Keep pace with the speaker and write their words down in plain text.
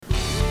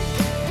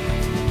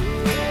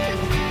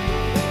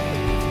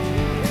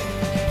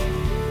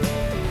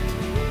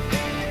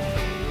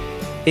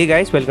Hey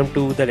guys, welcome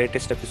to the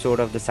latest episode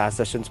of the SaaS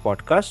Sessions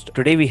podcast.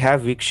 Today we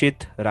have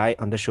Vikshit Rai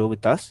on the show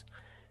with us.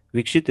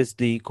 Vikshit is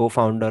the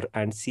co-founder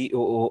and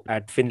COO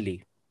at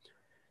Finly.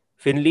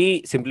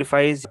 Finly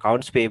simplifies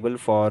accounts payable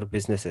for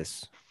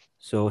businesses.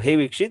 So, hey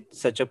Vikshit,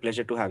 such a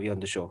pleasure to have you on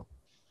the show.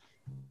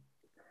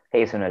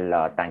 Hey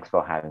Sunil, thanks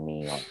for having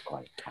me on the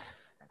call. Hi.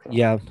 Thanks a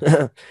lot.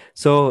 Yeah.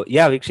 So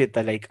yeah, Vikshit,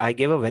 like I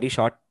gave a very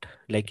short,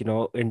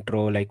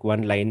 intro, like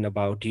one line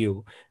about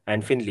you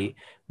and Finley.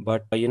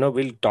 But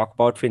we'll talk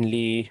about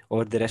Finley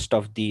over the rest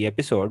of the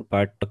episode.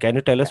 But can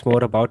you tell us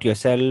more about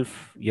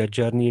yourself, your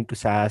journey into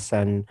SaaS,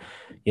 and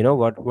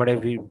what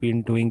have you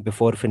been doing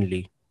before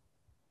Finley?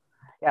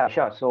 Yeah,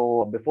 sure.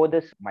 So before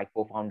this, my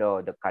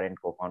co-founder, the current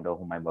co-founder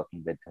whom I'm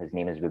working with, his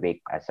name is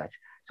Vivek as such.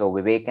 So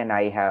Vivek and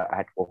I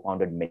had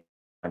co-founded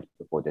Midpoints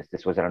before this.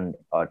 This was around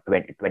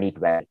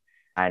 2012.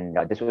 And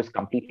this was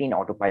completely in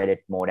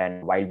autopilot mode.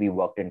 And while we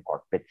worked in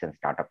corporates and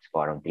startups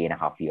for around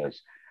 3.5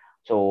 years.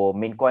 So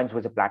Mincoins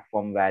was a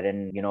platform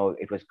wherein,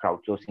 it was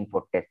crowdsourcing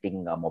for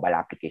testing mobile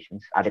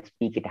applications. At its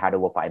peak, it had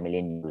over 5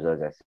 million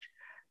users as such.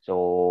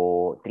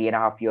 So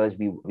 3.5 years,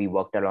 we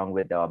worked along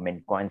with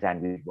Mincoins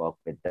and we worked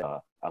with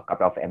a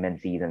couple of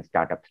MNCs and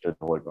startups to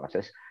the whole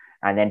process.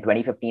 And then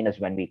 2015 is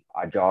when we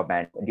our job.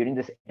 And during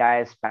this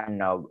entire span,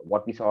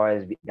 what we saw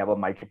is there were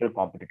multiple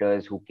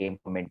competitors who came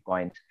from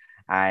Mincoins,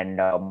 and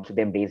most of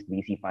them raised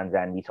VC funds,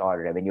 and we saw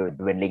our revenue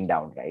dwindling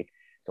down, right?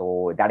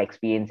 So that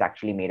experience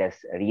actually made us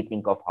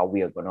rethink of how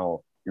we are going to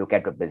look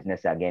at the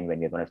business again when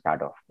we're going to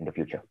start off in the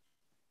future.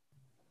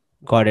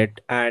 Got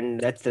it.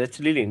 And that's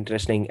really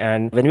interesting.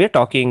 And when we were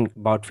talking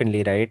about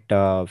Finley, right,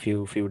 a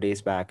few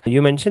days back,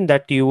 you mentioned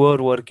that you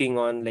were working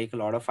on like a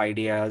lot of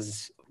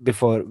ideas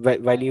before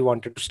while you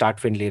wanted to start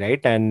Finley,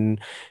 right?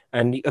 And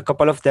a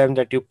couple of them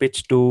that you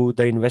pitched to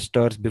the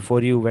investors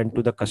before you went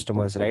to the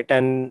customers, right?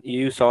 And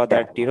you saw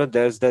Yeah.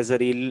 that there's a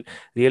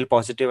real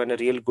positive and a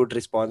real good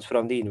response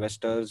from the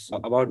investors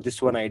about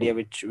this one idea,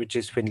 which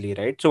is Finley,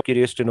 right? So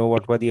curious to know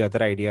what were the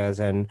other ideas,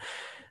 and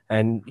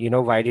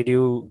why did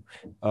you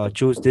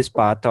choose this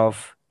path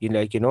of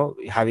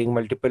having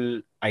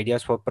multiple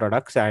ideas for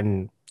products,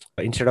 and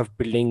instead of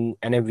building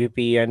an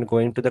MVP and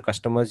going to the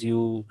customers,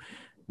 you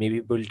maybe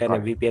built an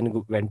Got it. MVP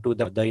and went to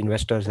the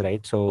investors,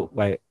 right? So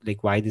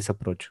why this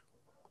approach?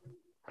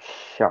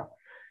 Sure.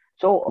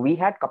 So we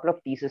had a couple of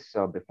theses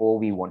before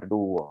we wanted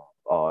to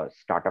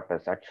start up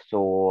as such.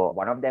 So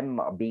one of them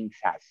being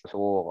SaaS.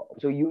 So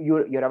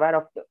you're aware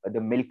of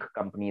the milk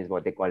companies,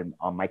 what they call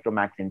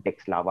Micromax,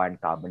 Intex, Lava, and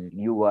Carbon.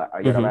 You're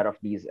Mm-hmm. aware of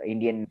these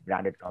Indian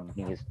branded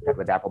companies that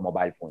were there for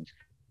mobile phones.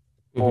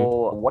 Mm-hmm.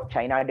 So what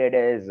China did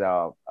is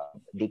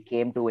they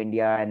came to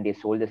India and they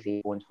sold the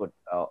same phones for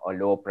a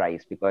lower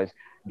price because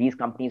these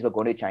companies were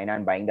going to China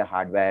and buying the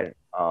hardware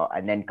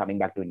and then coming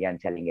back to India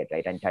and selling it,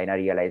 right? And China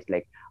realized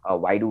like,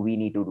 why do we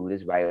need to do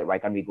this? Why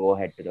can't we go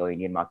ahead to the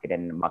Indian market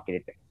and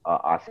market it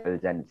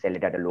ourselves and sell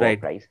it at a lower Right.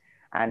 price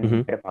and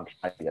Mm-hmm. better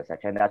functionality as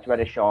such? And that's where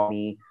the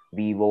Xiaomi,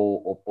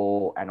 Vivo,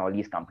 Oppo, and all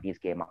these companies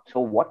came up.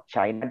 So what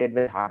China did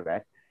with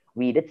hardware,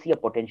 we did see a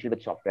potential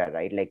with software,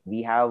 right? Like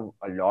we have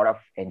a lot of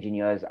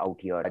engineers out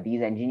here.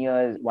 These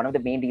engineers, one of the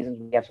main reasons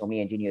we have so many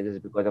engineers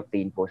is because of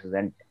the Infosys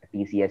and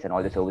TCS and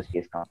all the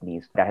service-based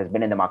companies that has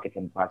been in the market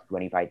for the past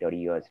 25, 30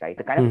 years, right?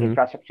 The kind of Mm-hmm.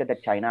 infrastructure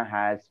that China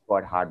has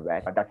for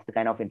hardware, that's the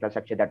kind of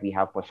infrastructure that we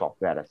have for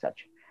software as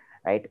such,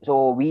 right?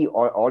 So we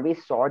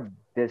always saw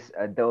this,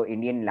 the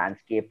Indian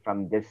landscape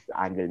from this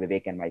angle,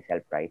 Vivek and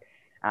myself, right?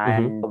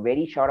 Mm-hmm. And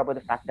very sure about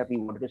the fact that we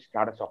wanted to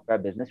start a software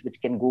business which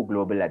can go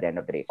global at the end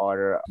of the day,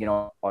 or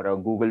or a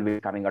Google which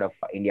is coming out of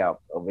India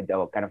with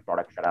the kind of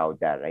products that are out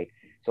there, right?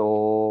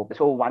 So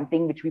one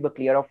thing which we were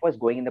clear of was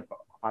going in the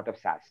path of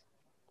SaaS.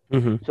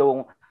 Mm-hmm.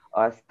 So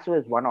SaaS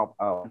was one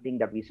thing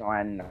that we saw,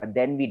 and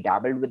then we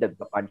dabbled with a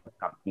bunch of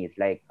companies,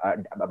 like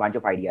a bunch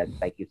of ideas,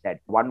 like you said.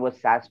 One was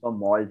SaaS for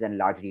malls and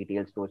large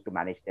retail stores to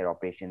manage their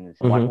operations.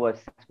 One Mm-hmm. was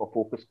SaaS for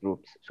focus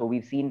groups. So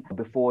we've seen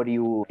before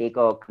you take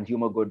a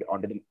consumer good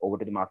over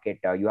to the market,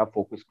 you have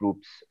focus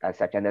groups as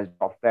such, and there's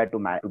software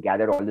to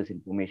gather all this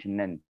information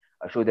and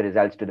show the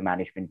results to the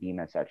management team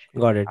as such.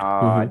 Got it.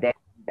 Mm-hmm. Then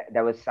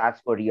there was SaaS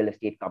for real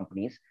estate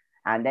companies,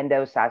 and then there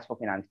was SaaS for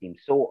finance teams.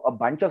 So a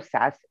bunch of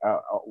SaaS.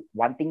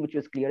 One thing which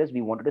was clear is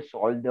we wanted to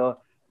solve the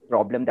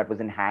problem that was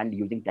in hand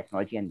using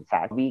technology and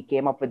SaaS. We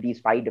came up with these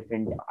five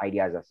different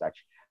ideas as such.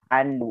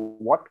 And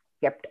what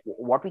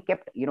we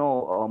kept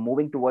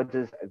moving towards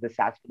is the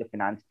SaaS for the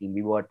finance team.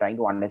 We were trying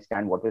to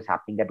understand what was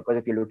happening there, because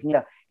if you're looking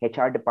at the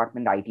HR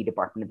department, the IT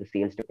department, the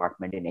sales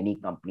department in any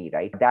company,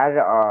 right,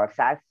 their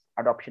SaaS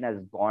adoption has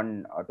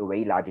gone to a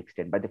very large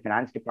extent, but the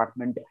finance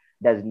department,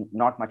 there's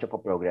not much of a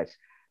progress.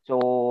 So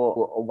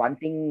one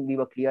thing we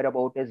were clear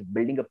about is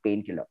building a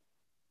painkiller.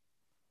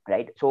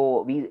 right?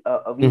 So we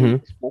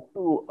Mm-hmm. spoke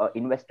to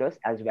investors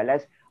as well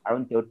as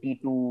around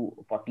 30 to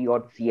 40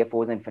 odd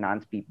CFOs and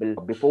finance people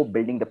before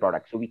building the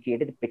product. So we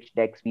created the pitch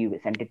decks, we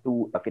sent it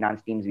to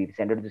finance teams, we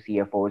sent it to the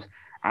CFOs,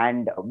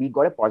 and we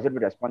got a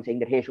positive response saying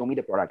that, hey, show me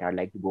the product, I'd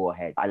like to go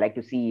ahead, I like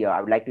to see,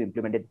 I would like to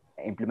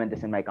implement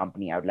this in my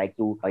company, I would like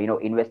to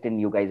invest in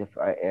you guys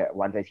if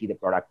once I see the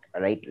product,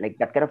 right? Like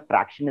that kind of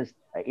traction is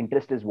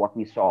interest is what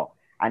we saw,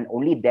 and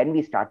only then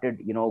we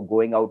started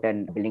going out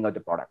and building out the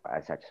product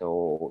as such.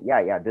 So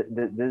yeah, this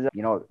is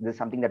this is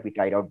something that we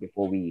tried out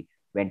before we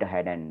went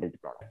ahead and built the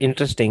product.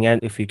 Interesting.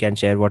 And if you can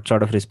share what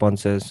sort of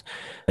responses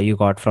you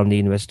got from the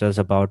investors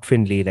about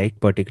Finley, like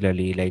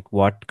particularly, like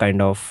what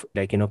kind of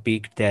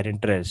piqued their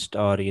interest,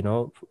 or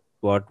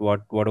what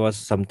was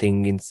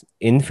something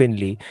in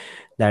Finley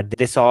that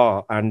they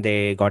saw and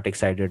they got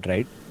excited,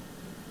 right?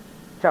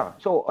 Sure.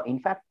 So, in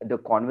fact, the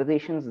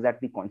conversations that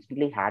we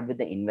constantly had with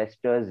the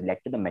investors led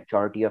to the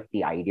maturity of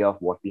the idea of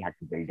what we had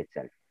to build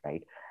itself,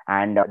 right?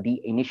 And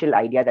the initial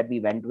idea that we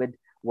went with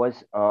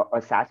was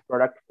a SaaS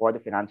product for the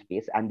finance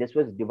space, and this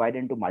was divided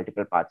into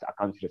multiple parts: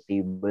 accounts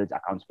receivables,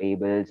 accounts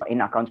payables.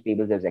 In accounts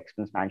payables, there's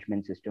expense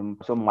management system.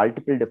 So,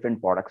 multiple different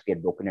products. We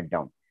had broken it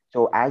down.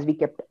 So as we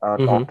kept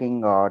Mm-hmm.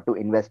 talking to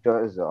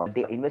investors,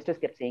 the investors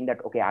kept saying that,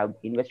 okay, I've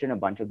invested in a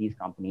bunch of these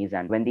companies.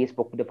 And when they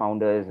spoke to the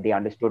founders, they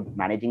understood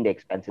managing the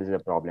expenses is a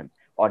problem,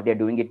 or they're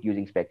doing it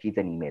using spreadsheets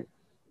and email.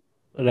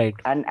 Right.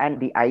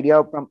 And the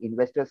idea from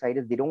investor side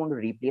is they don't want to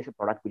replace a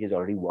product which is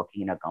already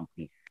working in a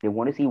company. They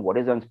want to see what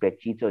is on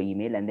spreadsheets or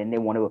email, and then they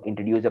want to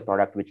introduce a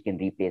product which can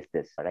replace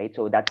this, right?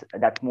 So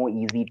that's more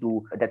easy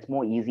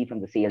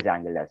from the sales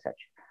angle as such.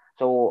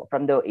 So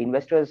from the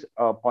investors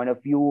point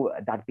of view,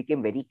 that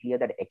became very clear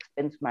that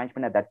expense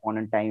management at that point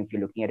in time, if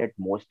you're looking at it,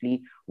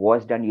 mostly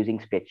was done using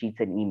spreadsheets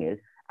and email.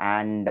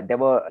 And there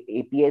were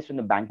APIs from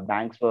the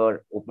banks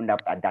were opened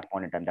up at that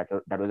point in time.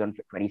 That was on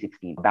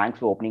 2016. Banks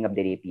were opening up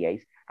their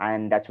APIs,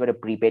 and that's where a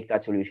prepaid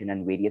card solution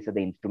and various other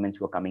instruments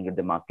were coming in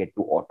the market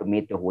to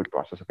automate the whole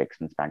process of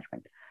expense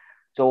management.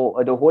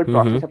 So the whole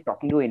process Mm-hmm. of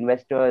talking to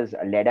investors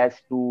led us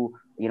to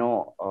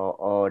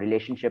a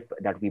relationship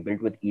that we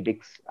built with Ebix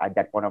at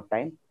that point of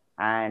time,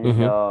 and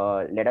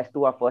Mm-hmm. led us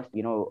to our first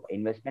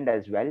investment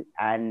as well,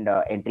 and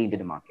entry into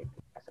the market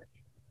as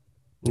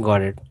such.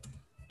 Got it.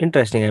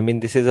 Interesting. I mean,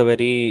 this is a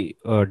very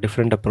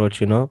different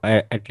approach.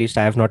 At least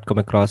I have not come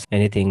across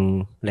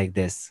anything like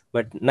this.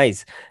 But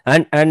nice.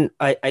 And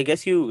I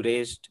guess you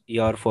raised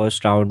your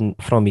first round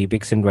from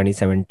Ebix in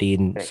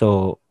 2017. Right.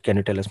 So can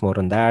you tell us more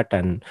on that?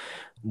 And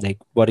like,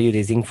 what are you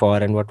raising for,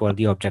 and what were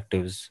the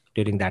objectives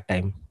during that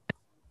time?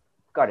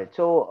 Got it.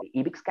 So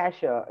Ebix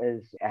Cash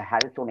has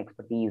its own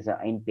expertise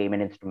in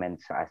payment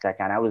instruments as such,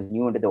 and I was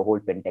new into the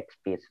whole fintech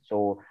space.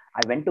 So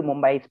I went to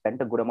Mumbai,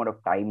 spent a good amount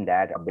of time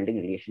there, building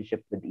a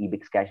relationship with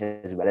Ebix Cash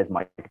as well as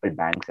multiple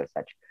banks as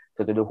such.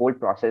 So the whole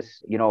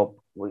process,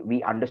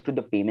 we understood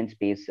the payment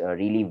space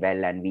really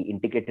well, and we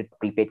integrated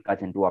prepaid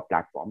cards into our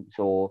platform.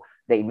 So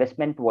the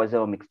investment was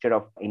a mixture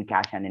of in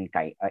cash and in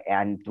kind,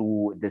 and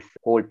through this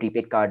whole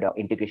prepaid card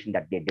integration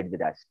that they did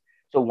with us.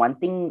 So one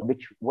thing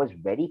which was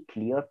very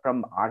clear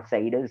from our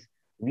side is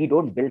we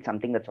don't build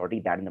something that's already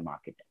there in the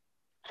market.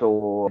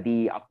 So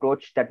the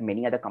approach that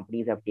many other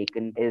companies have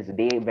taken is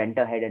they went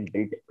ahead and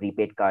built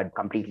prepaid card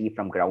completely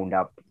from ground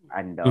up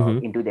and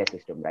Mm-hmm. into their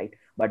system, right?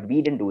 But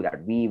we didn't do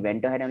that. We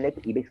went ahead and like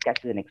Ebix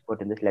Cash is an expert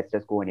in this. Let's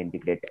just go and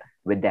integrate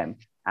with them.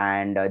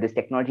 And this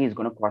technology is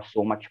going to cost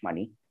so much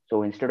money.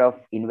 So instead of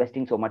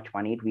investing so much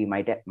money, we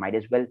might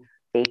as well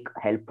take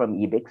help from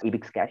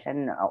Ebix Cash,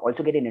 and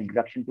also get an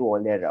introduction to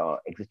all their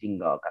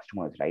existing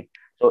customers, right?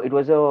 So it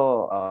was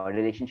a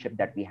relationship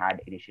that we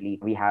had initially.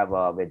 We have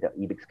with the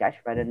Ebix Cash,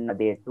 wherein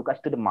they took us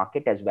to the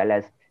market as well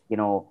as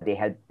they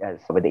helped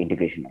us with the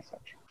integration as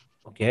such.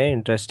 Okay,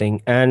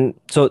 interesting. And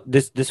so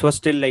this was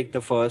still like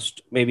the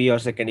first, maybe your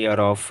second year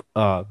of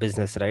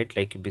business, right?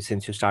 Like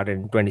since you started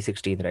in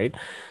 2016, right?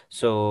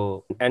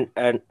 So and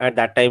at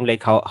that time,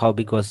 like how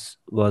big was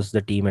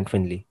the team at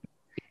Finley?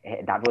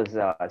 That was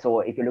so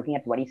if you're looking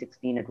at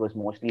 2016, it was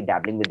mostly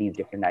dabbling with these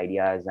different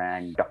ideas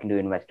and talking to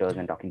investors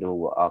and talking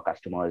to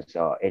customers.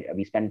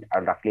 We spent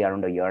roughly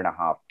around a year and a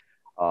half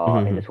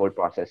in Mm-hmm. this whole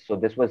process. So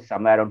this was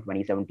somewhere around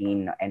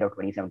 2017, end of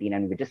 2017,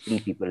 and we're just three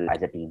people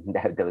as a team.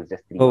 There was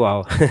just three Oh of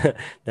wow, us.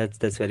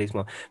 that's very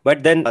small.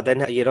 But then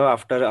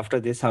after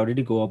this, how did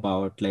you go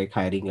about like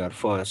hiring your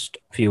first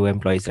few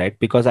employees, right?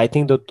 Because I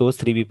think that those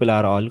three people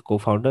are all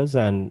co-founders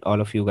and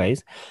all of you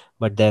guys.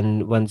 But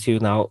then once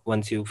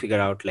you figure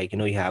out like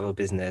you have a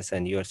business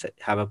and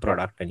have a Yeah.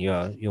 product and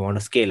you want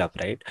to scale up,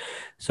 right?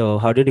 So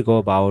how did you go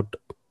about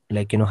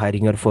like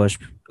hiring your first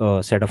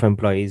set of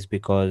employees?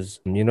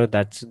 Because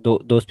that's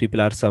those people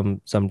are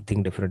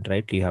something different,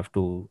 right? You have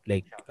to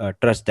like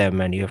trust them,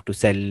 and you have to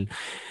sell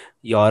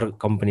your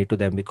company to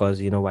them,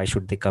 because why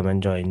should they come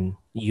and join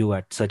you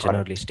at such an Got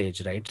it. early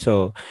stage, right?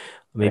 So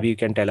maybe Correct. you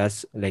can tell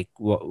us like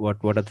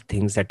what are the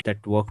things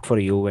that worked for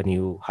you when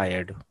you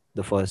hired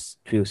the first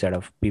few set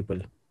of people.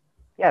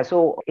 Yeah,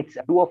 so it's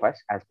two of us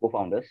as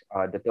co-founders.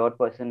 The third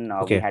person, we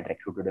Okay, had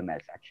recruited him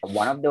as such.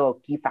 One of the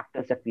key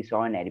factors that we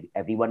saw in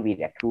everyone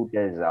we recruit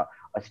is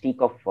a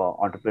streak of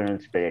entrepreneurial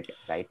spirit,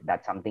 right?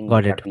 That's something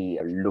got that it. we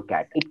look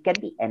at. It can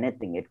be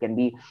anything. It can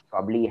be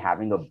probably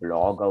having a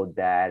blog out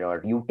there,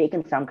 or you've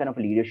taken some kind of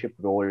leadership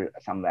role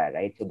somewhere,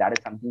 right? So that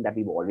is something that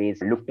we've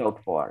always looked out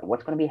for.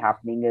 What's going to be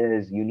happening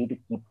is you need to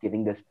keep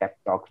giving those pep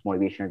talks,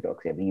 motivational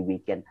talks every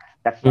weekend.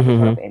 That's not the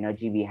sort Mm-hmm. of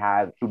energy we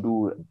have to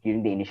do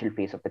during the initial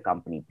phase of the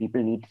company.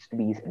 People need to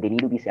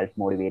be self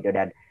motivated,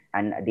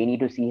 and they need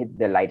to see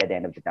the light at the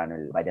end of the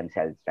tunnel by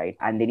themselves, right?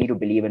 And they need to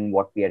believe in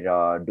what we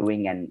are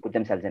doing and put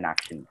themselves in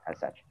action as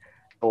such.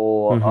 So,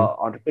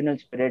 Mm-hmm. entrepreneurial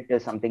spirit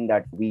is something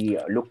that we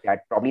looked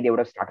at. Probably they would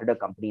have started a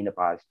company in the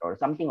past or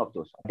something of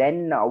those.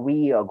 Then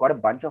we got a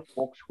bunch of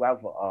folks who have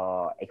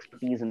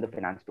expertise in the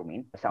finance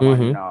domain.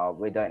 Someone Mm-hmm.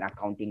 with an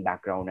accounting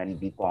background and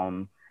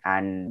BCom,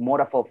 and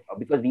more of a,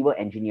 because we were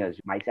engineers,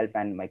 myself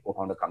and my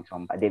co-founder comes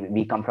from,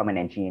 we come from an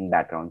engineering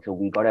background, so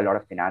we got a lot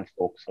of finance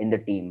folks in the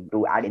team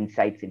to add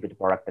insights into the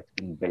product that's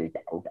being built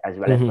out, as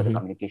well as for the Mm-hmm.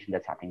 communication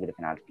that's happening with the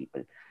finance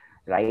people,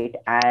 right?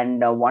 And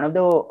one of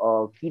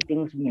the key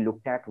things we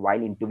looked at while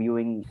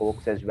interviewing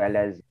folks as well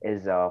as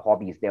is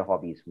hobbies, their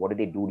hobbies. What do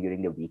they do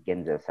during the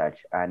weekends as such?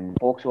 And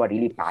folks who are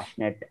really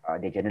passionate,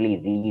 they generally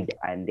read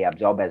and they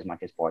absorb as much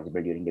as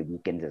possible during the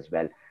weekends as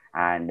well,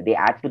 and they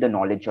add to the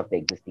knowledge of the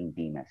existing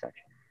team as such.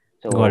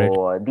 Got it.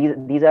 So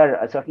these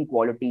are certain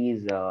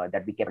qualities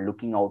that we kept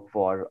looking out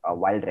for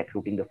while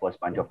recruiting the first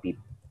bunch of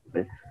people.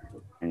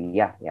 And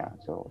yeah,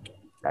 so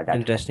that's what we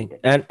Interesting.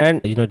 did.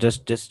 And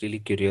just really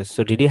curious.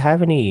 So did you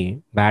have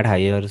any bad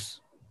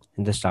hires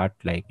in the start?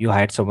 Like you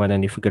hired someone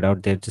and you figured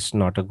out they're just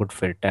not a good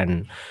fit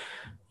and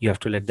you have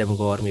to let them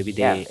go, or maybe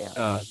Yeah,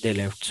 yeah, they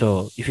left.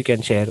 So if you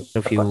can share a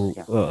of course, few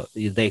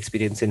yeah. the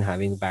experience in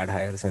having bad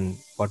hires and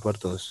what were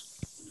those?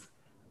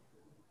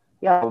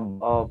 Yeah,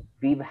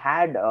 we've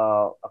had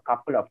a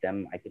couple of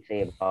them, I could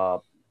say.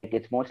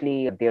 It's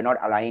mostly they're not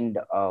aligned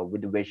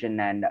with the vision,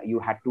 and you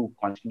had to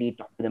constantly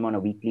talk to them on a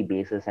weekly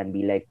basis and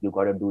be like, you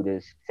got to do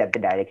this, set the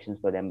directions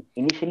for them.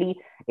 Initially,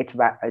 it's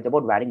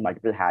about wearing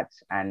multiple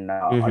hats, and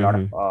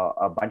Mm-hmm.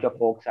 a bunch of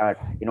folks are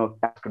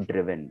task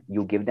driven.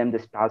 You give them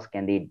this task,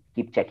 and they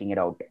keep checking it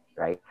out,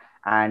 right?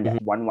 And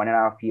Mm-hmm.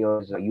 1.5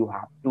 years, you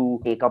have to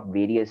take up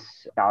various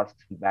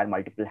tasks, wear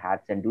multiple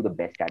hats, and do the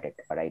best at it,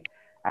 right?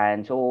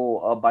 And so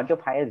a bunch of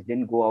hires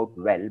didn't go out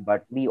well,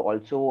 but we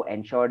also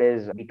ensured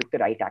is we took the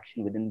right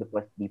action within the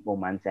first 3 4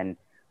 months, and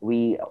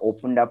we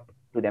opened up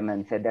to them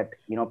and said that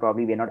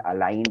probably we're not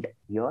aligned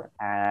here,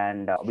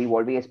 and we've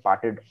always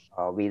parted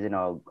ways in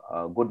a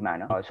good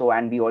manner. So,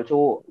 and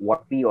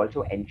what we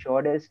also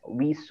ensured is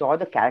we saw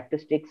the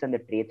characteristics and the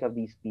traits of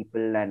these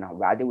people and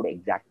where they would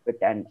exact fit,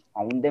 and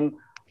found them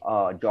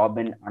a job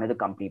in another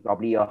company,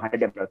 probably a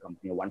 100 employee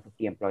company, a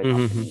 150 employee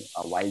Mm-hmm. company,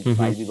 while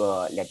Mm-hmm. we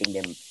were letting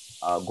them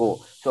go.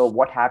 So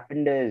what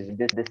happened is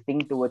this thing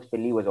towards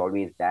Philly was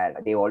always there.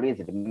 They always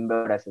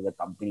remembered us as a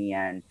company,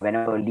 and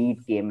whenever a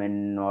lead came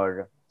in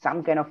or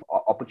some kind of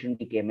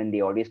opportunity came in,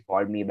 they always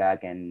called me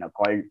back and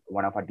called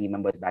one of our team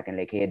members back and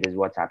like, hey, this is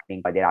what's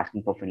happening. They're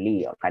asking for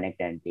Finley,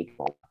 connect and take it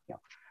forward.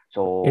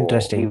 So we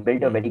Interesting.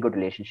 built a very good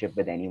relationship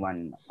with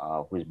anyone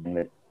who's been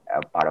with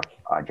part of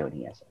our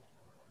journey as well.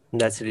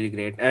 That's really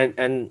great.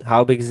 And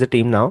how big is the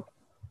team now?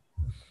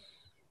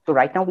 So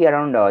right now we are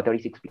around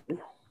 36 people,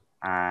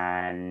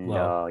 and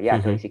Wow. yeah,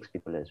 Mm-hmm. 36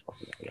 people is what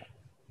we are. Yeah.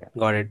 Yeah.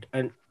 Got it.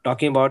 And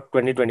talking about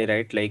 2020,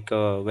 right? Like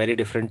a very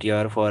different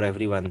year for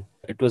everyone.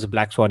 It was a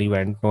black swan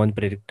event. No one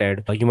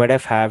predicted. You might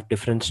have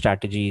different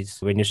strategies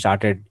when you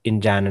started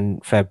in Jan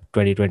and Feb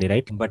 2020,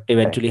 right? But Correct.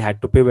 eventually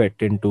had to pivot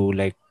into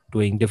like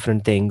doing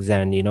different things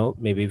and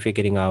maybe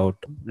figuring out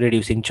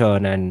reducing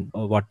churn and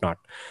whatnot.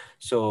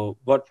 So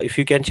what if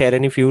you can share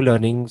any few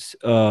learnings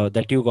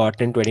that you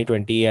got in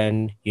 2020,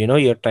 and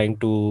you're trying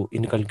to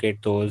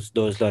inculcate those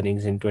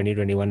learnings in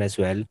 2021 as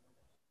well.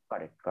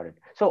 Correct, correct.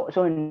 So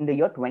in the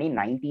year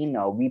 2019,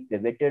 we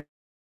pivoted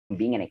from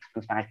being an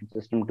expense management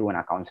system to an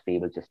accounts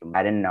payable system,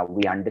 wherein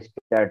we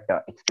understood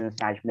that expense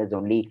management is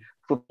only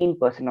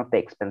 15% of the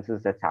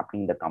expenses that's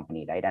happening in the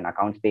company, right? And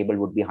accounts payable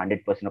would be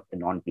 100% of the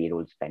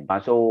non-payroll spend.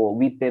 So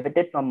we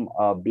pivoted from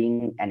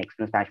being an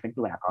expense management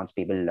to an accounts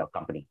payable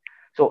company.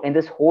 So in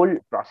this whole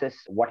process,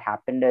 what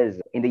happened is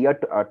in the year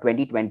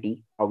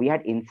 2020, we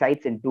had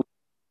insights into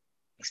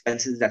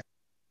expenses that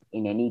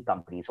in any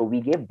company. So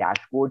we gave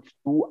dashboards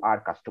to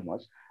our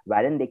customers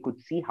wherein they could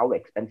see how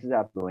expenses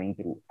are flowing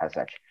through as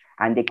such,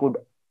 and they could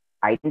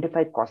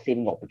identify cost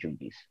saving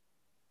opportunities.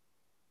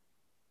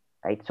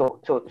 Right. So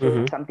Mm-hmm.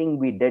 that's something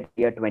we did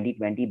here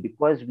 2020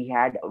 because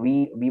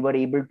we were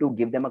able to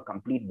give them a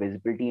complete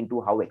visibility into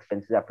how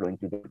expenses are flowing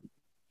through the.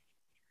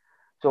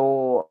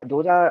 So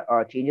those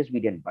are changes we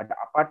did. But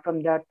apart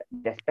from that,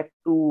 respect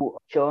to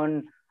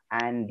churn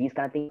and these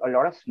kind of things, a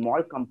lot of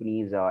small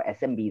companies,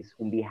 SMBs,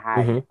 whom we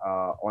had Mm-hmm.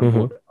 on Mm-hmm.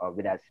 board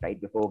with us,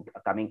 right before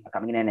coming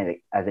in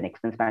as an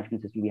expense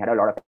management system, we had a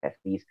lot of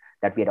SMBs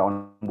that we had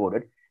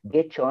onboarded.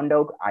 They churned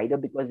out either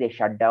because they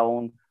shut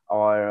down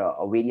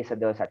or various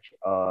other such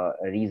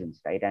reasons,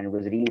 right? And it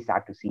was really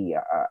sad to see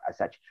as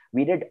such.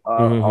 We did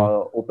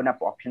Mm-hmm. open up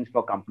options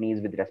for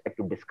companies with respect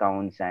to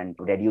discounts and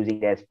reducing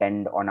their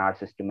spend on our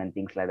system and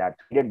things like that.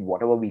 So we did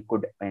whatever we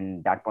could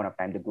in that point of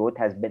time. The growth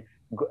has been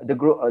the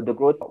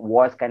growth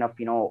was kind of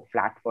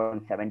flat for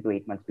around 7 to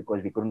 8 months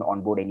because we couldn't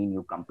onboard any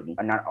new company.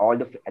 And not all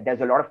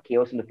there's a lot of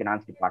chaos in the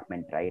finance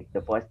department, right?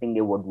 The first thing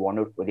they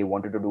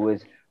wanted to do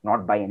is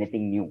not buy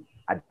anything new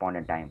at the point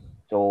in time.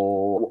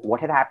 So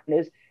what had happened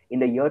is in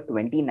the year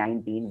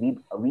 2019,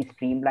 we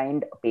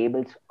streamlined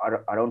payables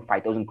around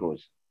 5,000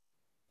 crores,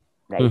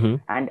 right? Mm-hmm.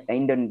 And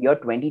in the year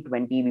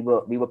 2020,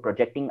 we were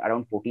projecting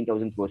around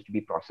 14,000 crores to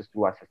be processed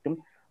through our system,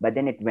 but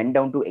then it went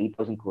down to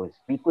 8,000 crores.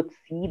 We could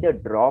see the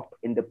drop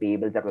in the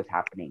payables that was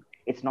happening.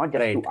 It's not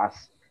just to Right.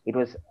 us. It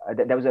was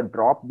there was a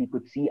drop we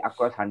could see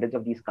across hundreds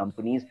of these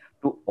companies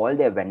to all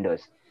their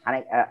vendors,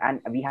 and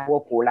we have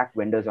over 4 lakh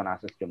vendors on our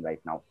system right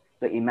now.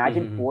 So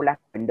imagine Mm-hmm. 4 lakh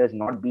vendors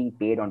not being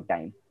paid on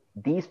time.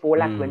 These 4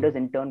 lakh Mm. vendors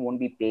in turn won't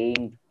be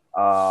paying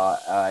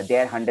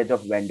their hundreds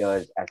of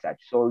vendors as such.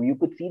 So you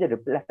could see the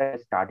ripple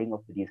effect starting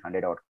of these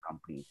 100 odd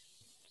companies.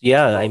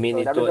 Yeah, I So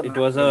mean, that was a it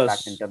was massive a,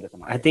 impact in terms of the I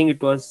market. think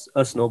it was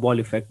a snowball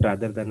effect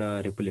rather than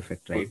a ripple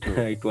effect, True, right? true,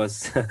 It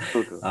was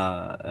true.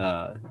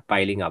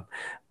 piling up,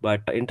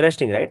 but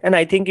interesting, right? Correct. And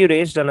I think you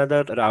raised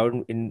another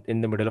round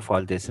in the middle of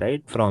all this,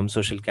 right? From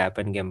Social Cap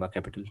and Gemba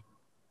Capital.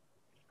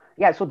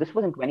 Yeah, so this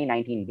was in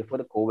 2019, before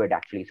the COVID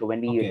actually. So when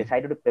we Okay.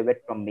 decided to pivot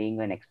from being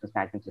an expense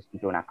management system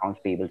to an accounts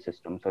payable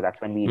system, so that's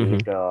when we Mm-hmm.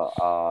 raised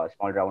a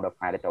small round of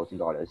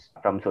 $500,000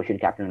 from Social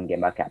Capital and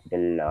Gemba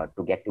Capital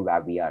to get to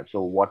where we are. So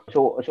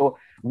so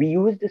we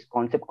use this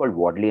concept called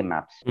Wadley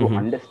maps to Mm-hmm.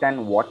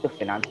 understand what the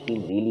finance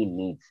team really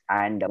needs.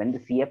 And when the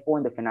CFO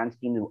and the finance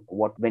team,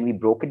 when we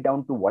broke it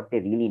down to what they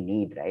really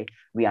need, right?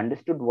 We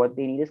understood what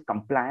they need is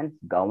compliance,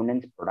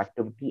 governance,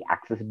 productivity,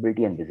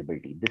 accessibility, and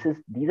visibility.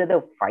 These are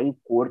the five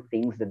core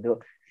things that the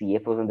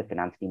CFOs and the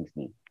finance teams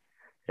need,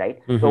 right?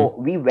 Mm-hmm. So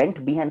we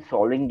went behind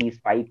solving these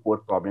five core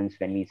problems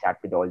when we sat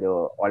with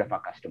all of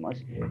our customers,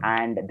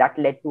 and that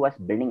led to us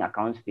building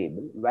accounts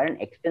payable, where an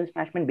expense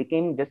management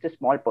became just a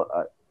small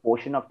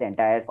portion of the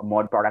entire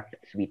mod product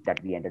suite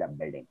that we ended up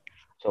building.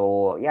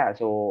 So yeah,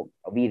 so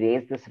we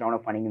raised this round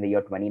of funding in the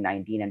year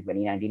 2019, and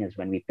 2019 is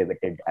when we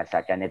pivoted as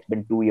such, and it's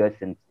been 2 years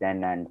since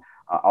then. And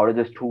out of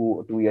those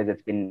two years,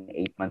 it's been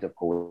 8 months of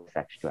COVID as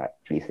such to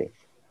actually say.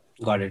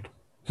 Got it.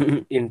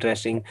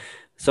 Interesting.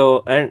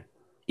 So, and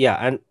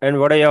yeah, and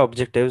what are your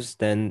objectives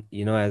then,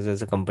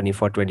 as a company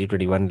for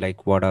 2021?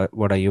 Like what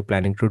are you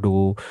planning to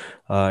do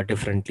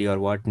differently, or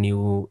what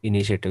new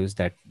initiatives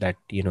that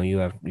you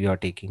are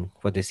taking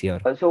for this year?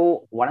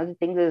 So one of the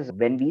things is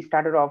when we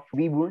started off,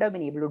 we wouldn't have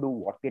been able to do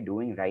what we're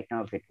doing right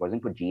now if it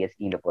wasn't for GST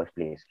in the first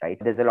place, right?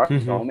 There's a lot of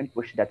Mm-hmm. government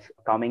push that's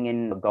coming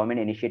in, government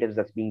initiatives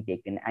that's being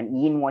taken, and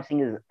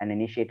e-invoicing is an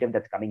initiative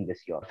that's coming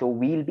this year. So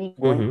we'll be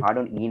going Mm-hmm. hard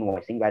on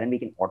e-invoicing, wherein we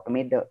can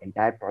automate the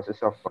entire process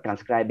of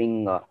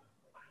transcribing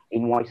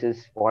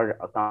invoices for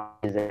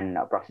companies and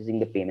processing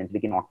the payments.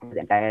 We can automate the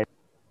entire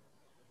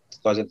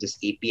because of this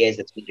APIs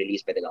that's been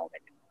released by the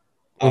government.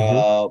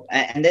 Mm-hmm.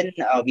 And then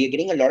we are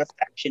getting a lot of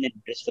traction and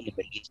interest from the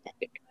Middle East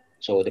market.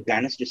 So the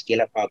plan is to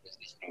scale up our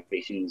business and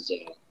operations to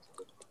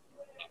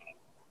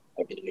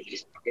the Middle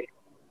East market.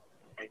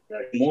 And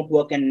remote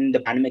work and the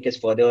pandemic has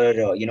further,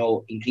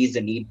 increased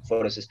the need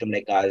for a system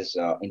like ours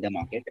in the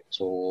market.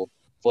 So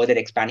further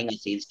expanding our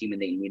sales team in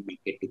the Indian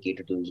market to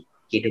cater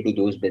to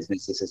those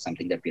businesses is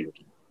something that we're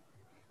looking at.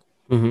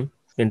 Mm-hmm.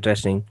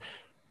 Interesting.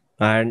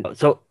 And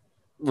so,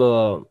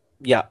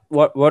 yeah,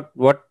 what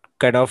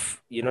kind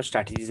of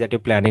strategies that you're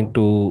planning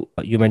to?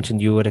 You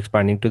mentioned you were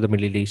expanding to the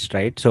Middle East,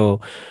 right?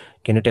 So,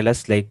 can you tell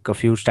us like a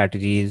few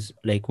strategies,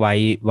 like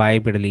why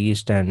Middle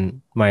East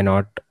and why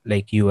not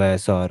like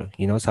US or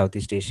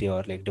Southeast Asia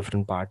or like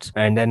different parts?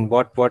 And then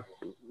what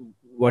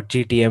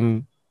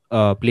GTM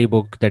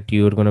playbook that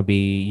you're gonna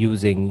be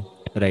using,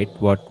 right?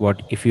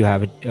 What if you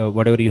have it,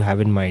 whatever you have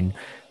in mind,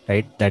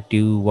 right? That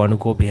you want to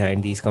go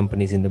behind these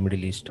companies in the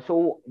Middle East.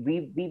 So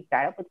we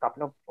tied up with a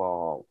couple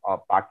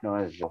of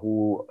partners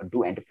who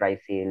do enterprise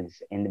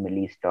sales in the Middle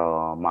East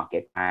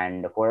market,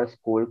 and for us,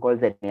 cold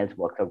calls and emails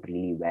works out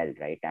really well,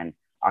 right? And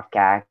our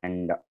CAC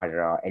and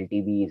our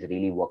LTV is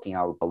really working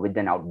out with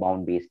an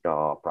outbound based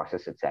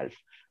process itself.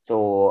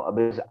 So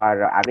because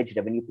our average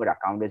revenue per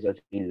account is also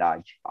really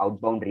large,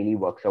 outbound really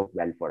works out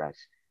well for us.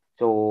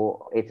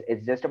 So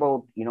it's just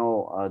about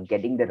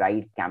getting the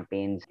right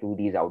campaigns to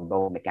these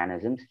outbound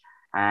mechanisms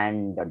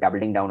and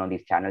doubling down on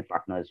these channel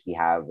partners we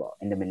have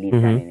in the Middle East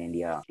and Mm-hmm. in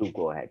India to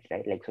go ahead,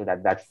 right? Like so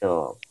that's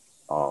the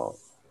uh,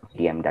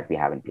 TM that we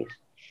have in place.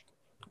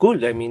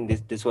 Cool. I mean,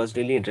 this was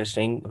really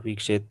interesting,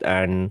 Vikshit.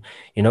 And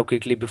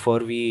quickly before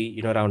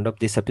we round up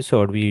this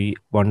episode, we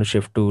want to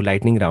shift to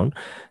lightning round.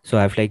 So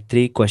I have like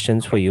three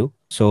questions for you.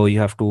 So you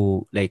have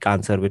to like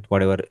answer with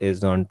whatever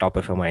is on top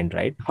of your mind,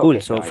 right? Cool. Okay,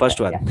 So sure, first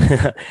yeah.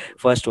 one,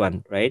 first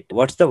one, right?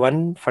 What's the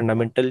one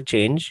fundamental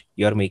change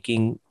you're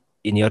making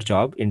in your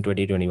job in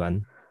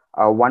 2021?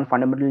 One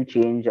fundamental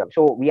change.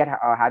 So we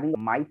are having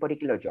my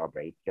particular job,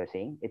 right? You're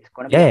saying it's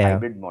going to be Yeah, a yeah.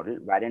 hybrid model,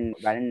 wherein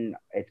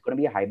it's going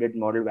to be a hybrid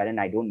model wherein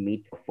I don't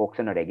meet folks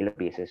on a regular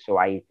basis. So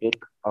I take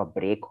a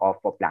break off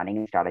for planning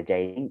and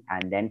strategizing,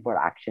 and then for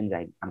actions,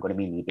 I'm going to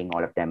be meeting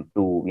all of them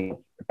to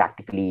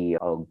tactically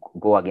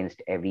go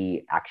against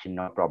every action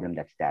or problem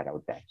that's there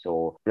out there.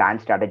 So plan,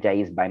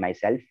 strategize by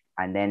myself,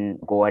 and then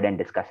go ahead and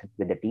discuss it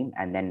with the team,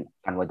 and then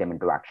convert them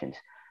into actions.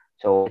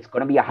 So it's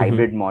going to be a Mm-hmm.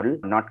 hybrid model,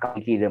 not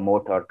completely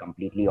remote or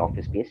completely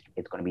office based.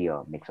 It's going to be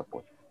a mix of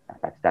both.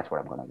 That's what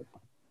I'm going to look for.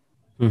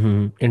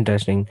 Mm-hmm.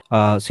 Interesting.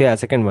 So yeah,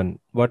 second one.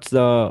 What's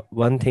the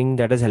one thing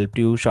that has helped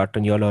you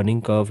shorten your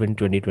learning curve in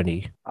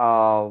 2020?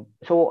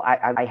 So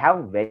I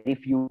have very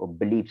few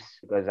beliefs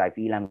because I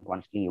feel I'm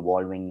constantly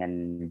evolving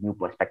and new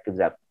perspectives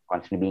are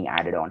constantly being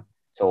added on.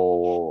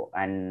 So,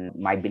 and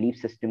my belief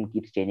system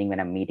keeps changing when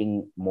I'm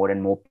meeting more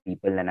and more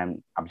people and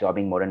I'm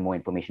absorbing more and more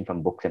information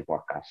from books and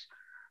podcasts.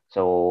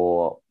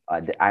 So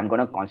I'm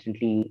going to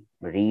constantly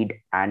read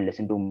and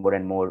listen to more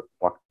and more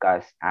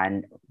podcasts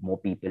and more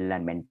people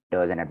and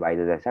mentors and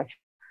advisors as such.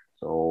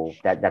 So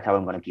that's how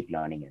I'm going to keep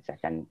learning as such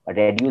and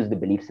reduce the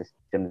belief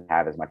systems I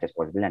have as much as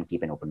possible and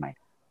keep an open mind.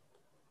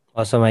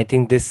 Awesome. I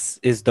think this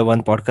is the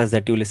one podcast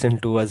that you listen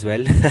to as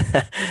well.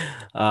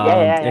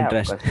 Yeah, of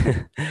Interest. course.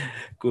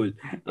 Cool.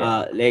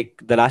 Yeah. Like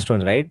the last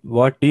one, right?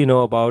 What do you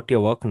know about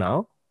your work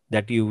now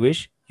that you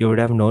wish you would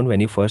have known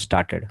when you first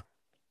started?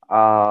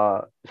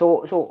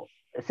 So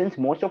since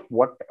most of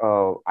what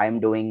I'm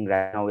doing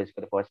right now is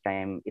for the first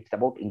time, it's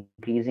about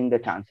increasing the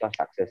chance of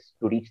success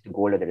to reach the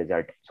goal or the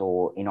result.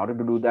 So in order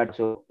to do that,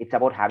 so it's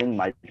about having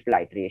multiple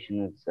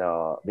iterations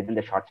within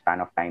the short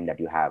span of time that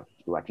you have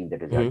to achieve the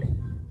result.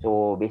 Mm-hmm.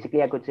 So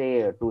basically, I could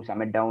say to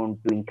sum it down,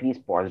 to increase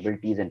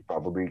possibilities and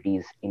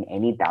probabilities in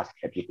any task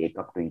that you take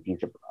up to increase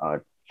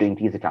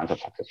the chance of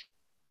success.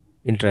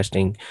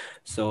 Interesting.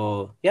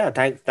 So yeah,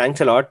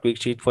 thanks a lot,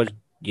 Vikshit, for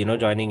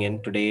joining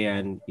in today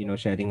and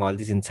sharing all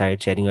these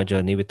insights, sharing your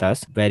journey with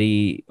us.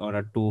 Very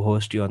honored to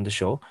host you on the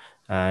show,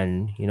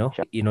 and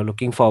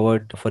looking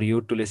forward for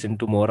you to listen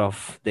to more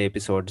of the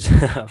episodes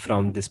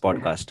from this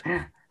podcast.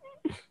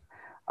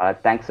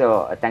 Thanks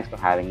for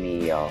having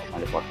me on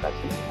the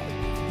podcast.